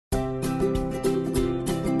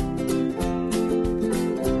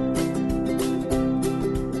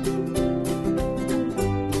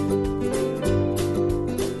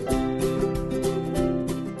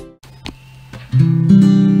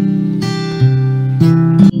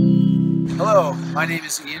My name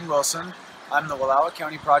is Ian Wilson. I'm the Wallowa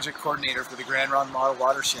County Project Coordinator for the Grand Ronde Model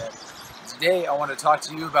Watershed. Today I want to talk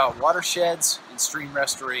to you about watersheds and stream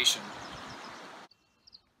restoration.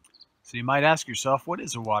 So you might ask yourself, what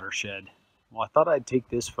is a watershed? Well, I thought I'd take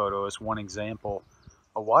this photo as one example.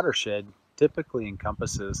 A watershed typically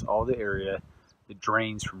encompasses all the area that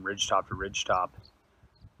drains from ridgetop to ridgetop.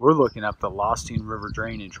 We're looking up the Lostine River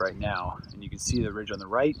drainage right now, and you can see the ridge on the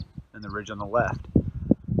right and the ridge on the left.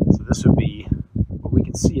 So this would be what we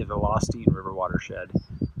can see of the Lostine River watershed.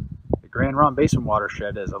 The Grand Ronde Basin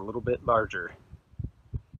watershed is a little bit larger.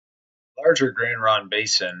 The larger Grand Ronde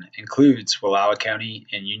Basin includes Wallowa County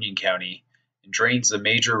and Union County and drains the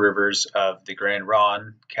major rivers of the Grand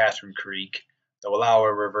Ronde, Catherine Creek, the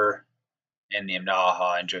Wallowa River, and the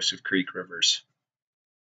Imnaha and Joseph Creek rivers.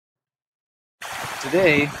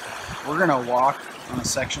 Today, we're going to walk on a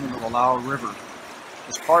section of the Wallowa River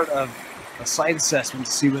as part of a site assessment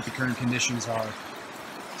to see what the current conditions are.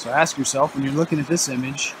 So ask yourself, when you're looking at this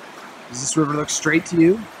image, does this river look straight to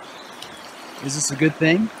you? Is this a good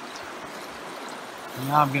thing? And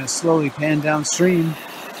now I'm going to slowly pan downstream.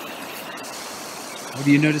 What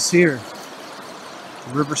do you notice here?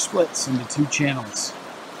 The river splits into two channels,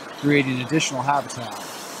 creating additional habitat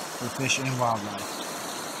for fish and wildlife.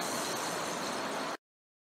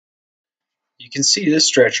 You can see this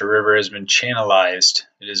stretch of river has been channelized.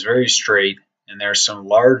 It is very straight, and there are some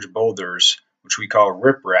large boulders, which we call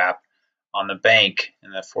riprap, on the bank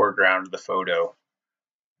in the foreground of the photo.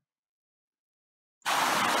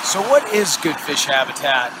 So what is good fish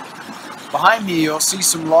habitat? Behind me you'll see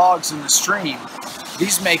some logs in the stream.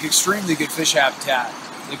 These make extremely good fish habitat.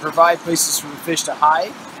 They provide places for the fish to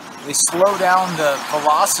hide. They slow down the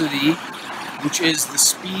velocity, which is the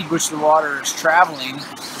speed which the water is traveling,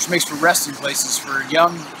 which makes for resting places for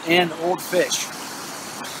young and old fish.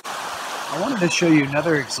 I wanted to show you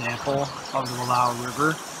another example of the Wallowa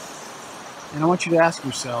River, and I want you to ask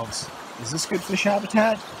yourselves, is this good fish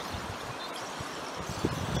habitat?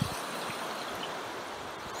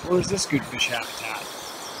 Or is this good fish habitat?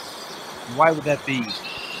 And why would that be?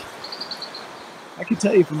 I can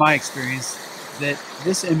tell you from my experience that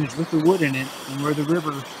this image with the wood in it and where the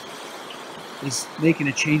river is making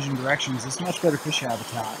a change in directions, it's much better fish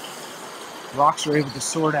habitat. Rocks are able to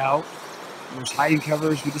sort out. There's hiding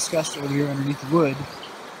cover, as we discussed earlier, underneath the wood,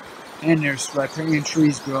 and there's riparian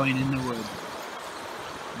trees growing in the wood.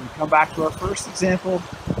 When we come back to our first example,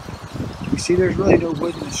 we see there's really no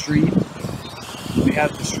wood in the stream. We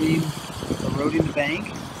have the stream eroding the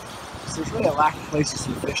bank, so there's really a lack of places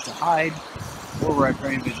for fish to hide or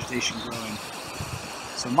riparian vegetation growing.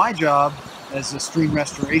 So my job as a stream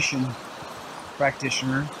restoration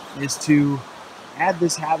practitioner is to add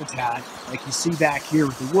this habitat, like you see back here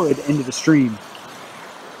with the wood, into the stream.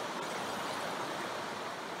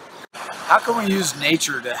 How can we use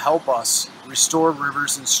nature to help us restore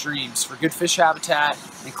rivers and streams for good fish habitat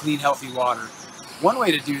and clean, healthy water? One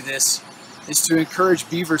way to do this is to encourage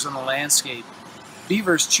beavers on the landscape.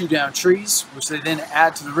 Beavers chew down trees, which they then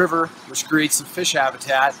add to the river, which creates some fish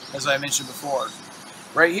habitat, as I mentioned before.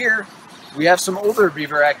 Right here, we have some older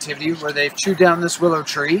beaver activity where they've chewed down this willow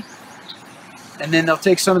tree, and then they'll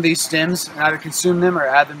take some of these stems and either consume them or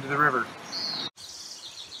add them to the river.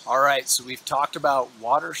 Alright, so we've talked about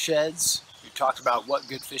watersheds, we've talked about what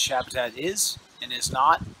good fish habitat is and is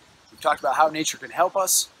not, we've talked about how nature can help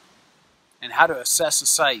us, and how to assess a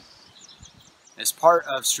site as part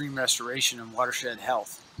of stream restoration and watershed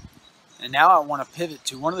health. And now I want to pivot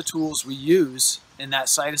to one of the tools we use in that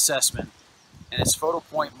site assessment, and it's photo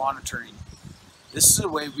point monitoring. This is a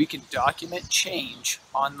way we can document change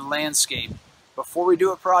on the landscape before we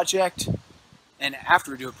do a project and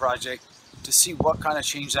after we do a project to see what kind of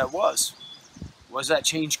change that was. Was that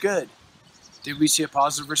change good? Did we see a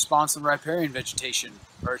positive response in riparian vegetation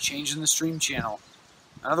or a change in the stream channel?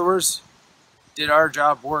 In other words, did our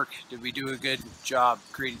job work? Did we do a good job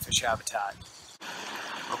creating fish habitat?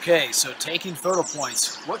 Okay, so taking photo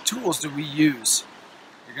points, what tools do we use?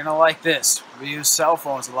 You're gonna like this. We use cell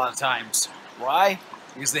phones a lot of times. Why?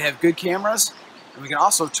 Because they have good cameras, and we can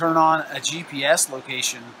also turn on a GPS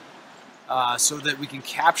location so that we can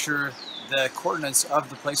capture the coordinates of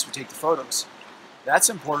the place we take the photos. That's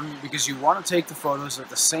important because you want to take the photos at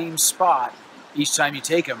the same spot each time you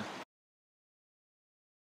take them.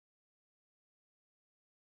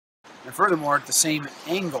 And furthermore, at the same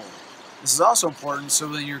angle. This is also important so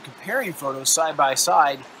when you're comparing photos side by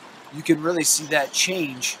side, you can really see that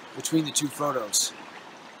change between the two photos.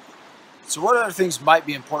 So what other things might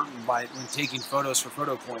be important when taking photos for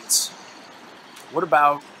photo points? What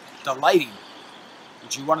about the lighting?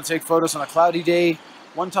 Would you want to take photos on a cloudy day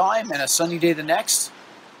one time and a sunny day the next?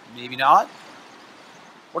 Maybe not.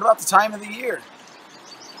 What about the time of the year?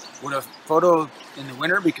 Would a photo in the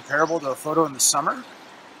winter be comparable to a photo in the summer?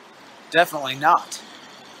 Definitely not.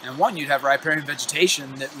 And one, you'd have riparian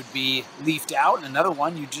vegetation that would be leafed out, and another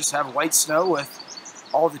one, you'd just have white snow with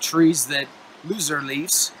all the trees that lose their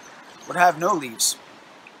leaves would have no leaves.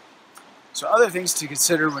 So other things to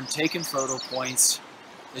consider when taking photo points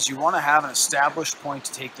is you want to have an established point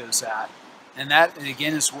to take those at. And that,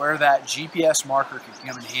 again, is where that GPS marker can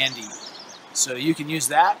come in handy. So you can use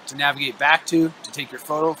that to navigate back to take your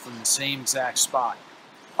photo from the same exact spot.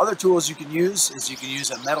 Other tools you can use is you can use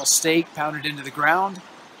a metal stake pounded into the ground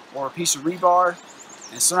or a piece of rebar.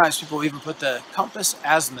 And sometimes people even put the compass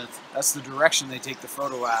azimuth, that's the direction they take the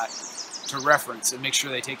photo at, to reference and make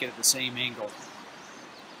sure they take it at the same angle.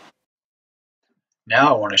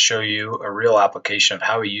 Now I want to show you a real application of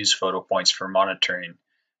how we use photo points for monitoring.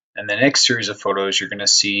 In the next series of photos, you're going to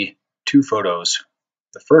see two photos.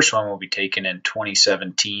 The first one will be taken in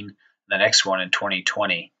 2017, the next one in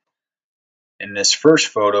 2020. In this first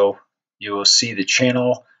photo, you will see the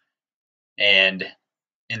channel, and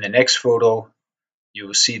in the next photo, you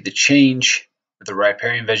will see the change of the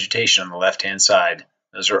riparian vegetation on the left-hand side.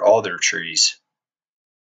 Those are alder trees.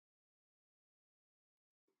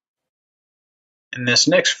 In this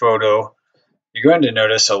next photo, you're going to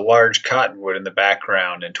notice a large cottonwood in the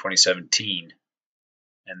background in 2017.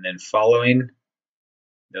 And then following,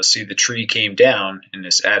 you'll see the tree came down and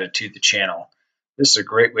is added to the channel. This is a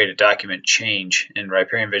great way to document change in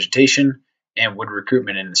riparian vegetation and wood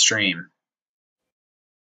recruitment in the stream.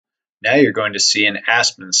 Now you're going to see an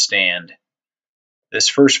aspen stand. This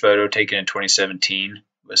first photo, taken in 2017,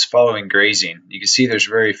 was following grazing. You can see there's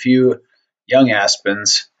very few young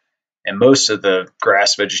aspens, and most of the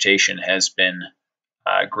grass vegetation has been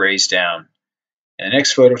grazed down. In the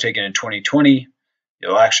next photo, taken in 2020,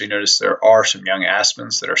 you'll actually notice there are some young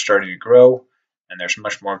aspens that are starting to grow, and there's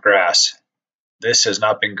much more grass. This has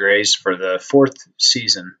not been grazed for the 4th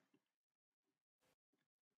season.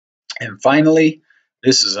 And finally,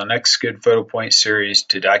 this is the next good photo point series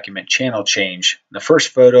to document channel change. In the first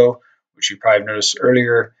photo, which you probably noticed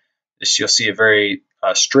earlier, you'll see a very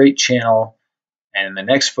straight channel, and in the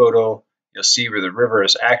next photo, you'll see where the river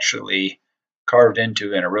is actually carved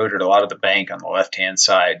into and eroded a lot of the bank on the left-hand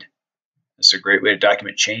side. This is a great way to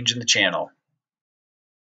document change in the channel.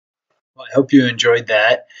 Well, I hope you enjoyed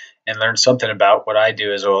that and learned something about what I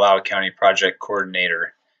do as Olallie County Project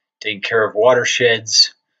Coordinator, taking care of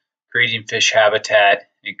watersheds, creating fish habitat,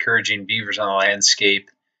 encouraging beavers on the landscape,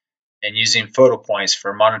 and using photo points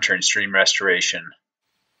for monitoring stream restoration.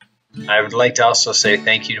 I would like to also say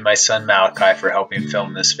thank you to my son Malachi for helping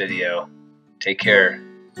film this video. Take care.